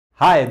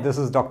Hi, this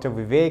is Dr.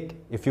 Vivek.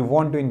 If you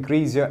want to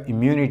increase your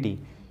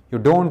immunity, you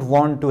don't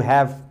want to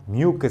have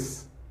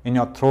mucus in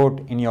your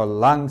throat, in your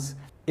lungs.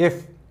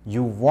 If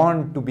you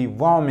want to be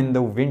warm in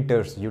the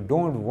winters, you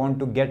don't want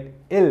to get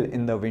ill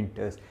in the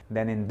winters,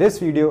 then in this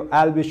video,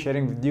 I'll be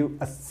sharing with you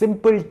a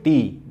simple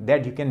tea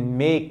that you can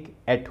make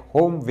at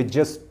home with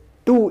just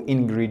 2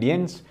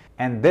 ingredients,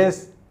 and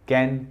this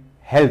can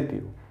help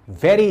you.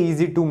 Very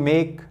easy to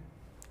make.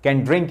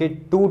 Can drink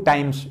it 2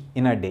 times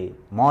in a day,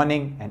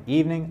 morning and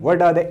evening.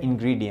 What are the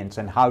ingredients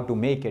and how to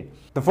make it?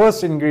 The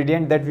first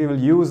ingredient that we will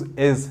use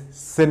is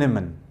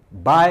cinnamon.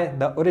 Buy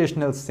the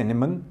original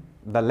cinnamon.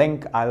 The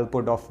link I'll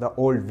put of the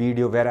old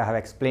video where I have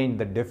explained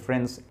the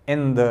difference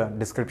in the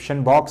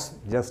description box.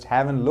 Just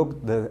have a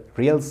look. The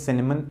real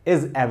cinnamon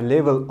is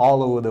available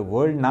all over the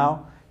world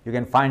now. You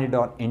can find it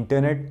on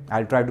internet.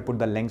 I'll try to put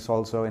the links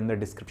also in the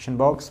description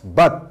box.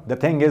 But the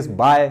thing is,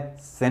 buy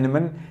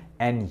cinnamon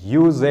and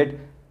use it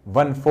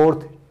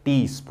 1/4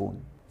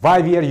 teaspoon.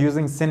 Why we are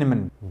using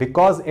cinnamon?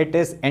 Because it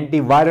is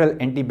antiviral,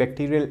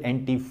 antibacterial,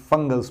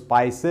 antifungal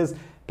spices,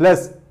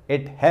 plus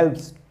it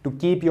helps to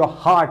keep your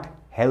heart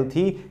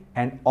healthy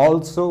and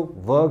also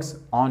works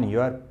on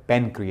your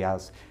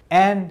pancreas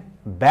and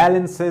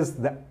balances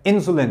the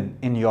insulin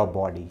in your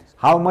body.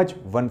 How much?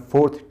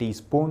 1/4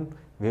 teaspoon.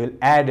 We will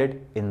add it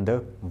in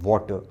the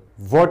water.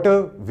 Water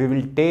we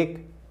will take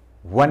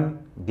 1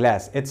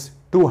 glass. It's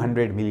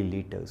 200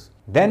 milliliters.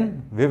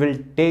 Then we will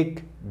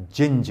take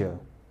ginger.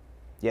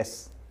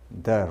 Yes,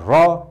 the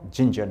raw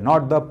ginger,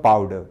 not the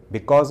powder,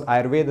 because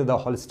Ayurveda, the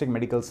holistic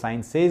medical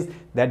science, says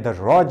that the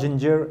raw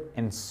ginger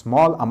in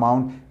small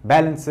amount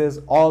balances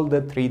all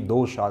the 3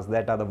 doshas,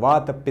 that are the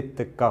vata,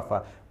 pitta,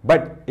 kapha.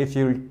 But if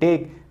you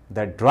take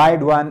the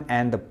dried one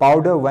and the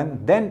powder one,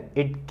 then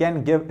it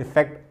can give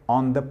effect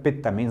on the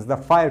pitta, means the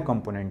fire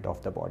component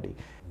of the body.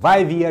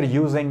 Why we are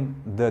using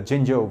the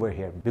ginger over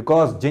here?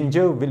 Because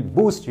ginger will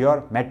boost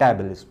your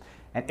metabolism,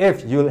 and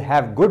if you will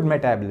have good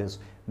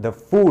metabolism, the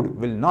food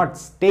will not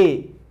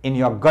stay in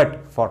your gut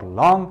for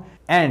long,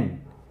 and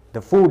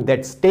the food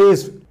that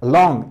stays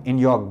long in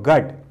your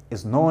gut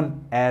is known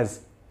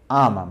as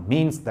ama,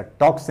 means the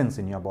toxins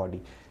in your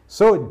body.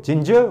 So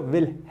ginger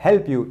will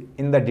help you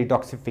in the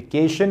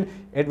detoxification.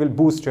 It will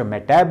boost your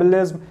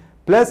metabolism,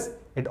 plus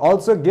it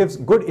also gives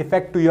good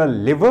effect to your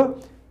liver,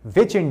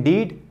 which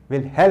indeed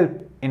will help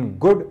in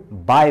good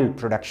bile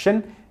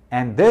production,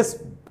 and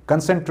this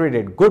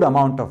concentrated good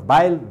amount of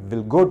bile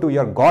will go to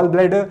your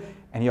gallbladder,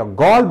 and your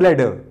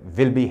gallbladder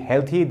will be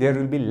healthy. There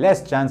will be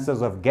less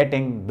chances of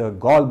getting the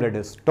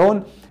gallbladder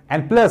stone,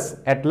 and plus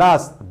at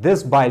last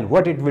this bile,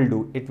 what it will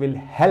do, it will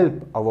help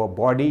our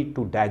body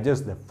to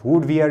digest the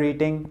food we are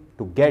eating,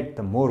 to get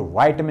the more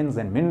vitamins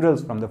and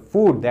minerals from the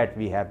food that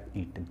we have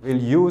eaten. We'll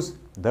use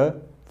the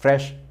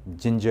fresh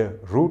ginger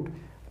root.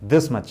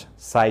 This much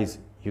size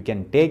you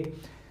can take,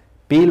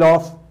 peel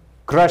off,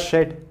 crush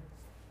it,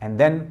 and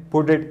then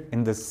put it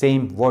in the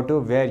same water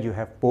where you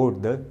have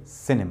poured the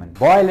cinnamon.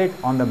 Boil it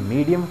on the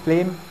medium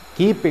flame.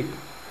 Keep it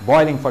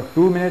boiling for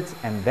 2 minutes,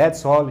 and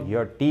that's all.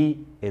 Your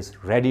tea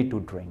is ready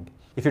to drink.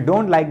 If you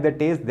don't like the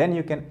taste, then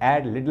you can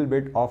add a little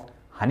bit of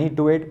honey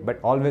to it, but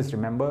always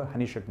remember,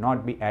 honey should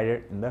not be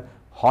added in the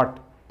hot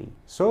tea.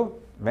 So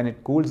when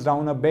it cools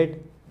down a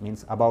bit,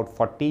 means about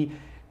 40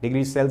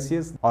 degrees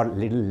Celsius or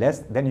little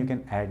less, then you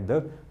can add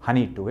the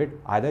honey to it.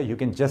 Either you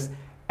can just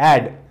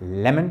add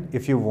lemon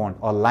if you want,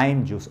 or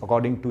lime juice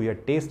according to your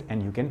taste,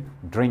 and you can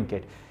drink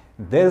it.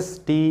 This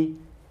tea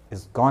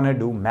is gonna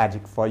do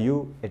magic for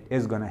you. It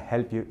is gonna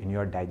help you in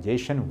your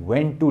digestion.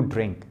 When to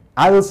drink?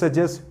 I will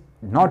suggest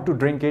not to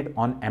drink it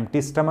on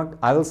empty stomach.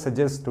 I will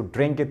suggest to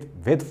drink it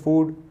with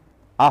food,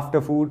 after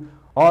food,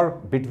 or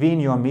between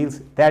your meals,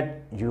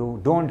 that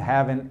you don't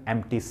have an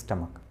empty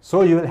stomach.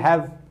 So you will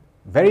have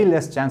very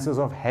less chances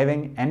of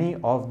having any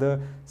of the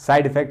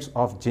side effects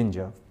of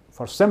ginger.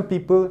 For some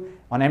people,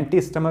 on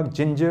empty stomach,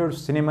 ginger,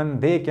 cinnamon,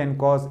 they can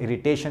cause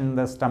irritation in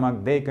the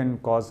stomach, they can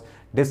cause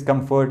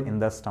discomfort in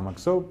the stomach.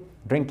 So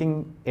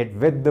drinking it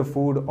with the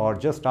food or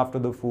just after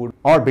the food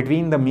or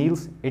between the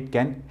meals, it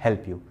can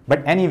help you.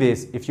 But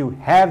anyways, if you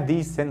have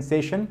these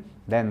sensations,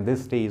 then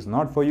this tea is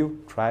not for you.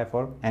 Try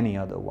for any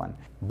other one.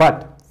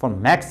 But for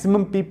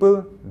maximum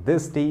people,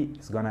 this tea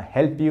is gonna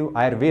help you.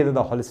 Ayurveda,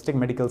 the holistic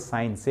medical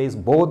science, says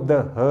both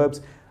the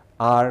herbs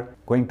are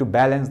going to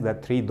balance the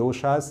 3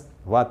 doshas,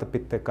 vata,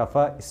 pitta,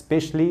 kapha.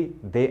 Especially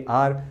they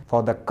are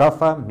for the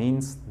kapha,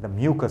 means the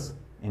mucus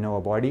in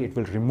our body. It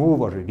will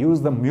remove or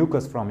reduce the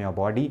mucus from your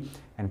body,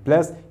 and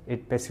plus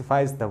it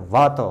pacifies the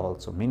vata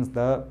also, means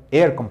the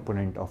air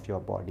component of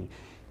your body.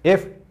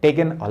 If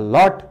taken a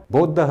lot,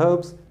 both the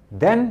herbs,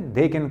 then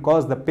they can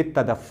cause the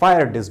pitta, the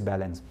fire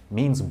disbalance,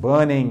 means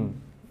burning,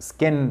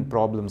 skin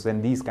problems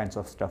and these kinds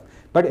of stuff.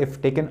 But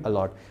if taken a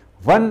lot,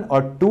 1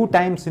 or 2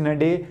 times in a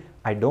day,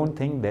 I don't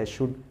think they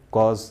should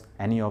cause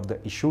any of the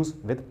issues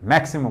with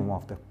maximum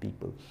of the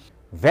people.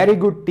 Very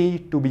good tea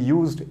to be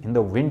used in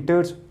the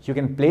winters. You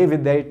can play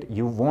with it.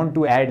 You want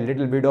to add a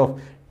little bit of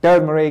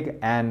turmeric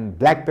and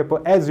black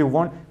pepper as you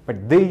want,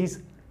 but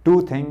these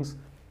 2 things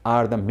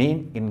are the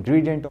main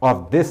ingredient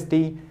of this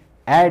tea.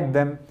 Add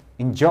them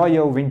Enjoy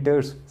your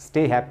winters.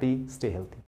 Stay happy, stay healthy.